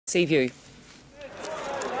Seaview.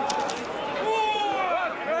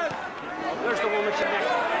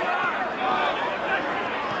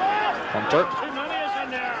 Hunter.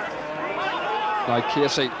 Now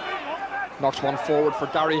Casey knocks one forward for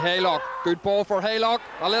Gary Haylock. Good ball for Haylock.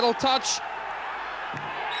 A little touch.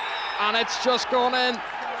 And it's just gone in.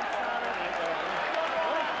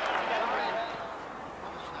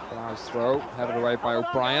 Nice throw, headed away by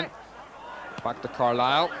O'Brien. Back to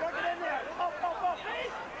Carlisle.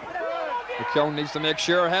 McKeown needs to make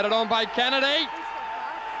sure, headed on by Kennedy.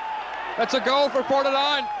 That's a goal for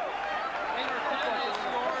Portadown.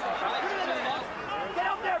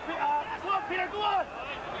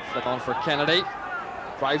 Flick on for Kennedy.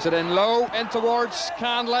 Drives it in low, in towards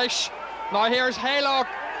Candlish. Now here's Haylock.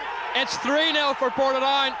 It's 3-0 for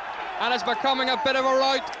Portadown, and it's becoming a bit of a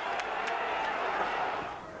rout.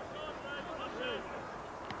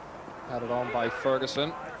 Headed on by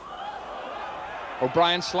Ferguson.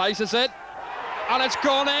 O'Brien slices it, and it's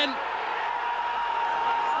gone in.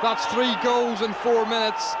 That's 3 goals in 4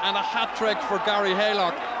 minutes and a hat-trick for Gary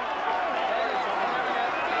Haylock.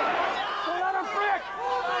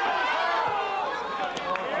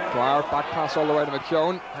 Dwyer, back pass all the way to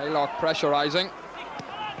McKeown. Haylock pressurising.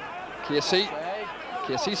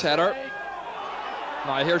 Casey's header.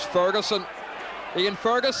 Now here's Ferguson. Ian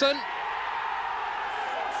Ferguson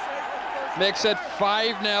makes it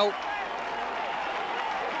 5-0.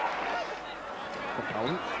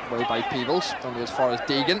 Way by Peebles, only as far as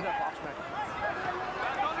Deegan.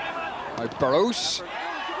 Now Burrows.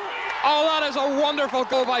 Oh, that is a wonderful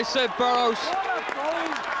goal by Sid Burrows.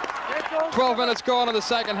 12 minutes gone in the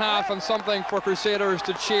second half, and something for Crusaders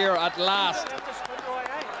to cheer at last.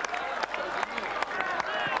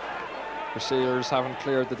 Crusaders haven't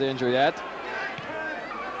cleared the danger yet.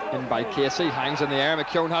 In by Casey, hangs in the air.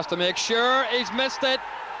 McKeown has to make sure. He's missed it.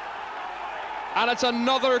 And it's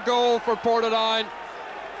another goal for Portadown.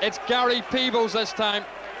 It's Gary Peebles this time.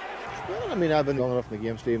 Well, I mean, I've been long enough in the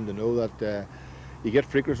game, Stephen, to know that you get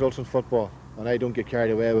freak results in football, and I don't get carried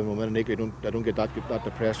away when we win and I don't get that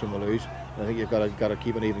depressed when we lose. And I think you've got to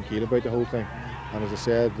keep an even keel about the whole thing. And as I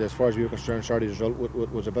said, as far as we were concerned, Saturday's result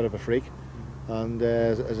was a bit of a freak. And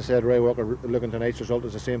as I said, Ray Walker looking tonight's result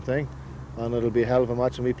is the same thing. And it'll be a hell of a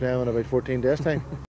match, and we play in about 14 days' time.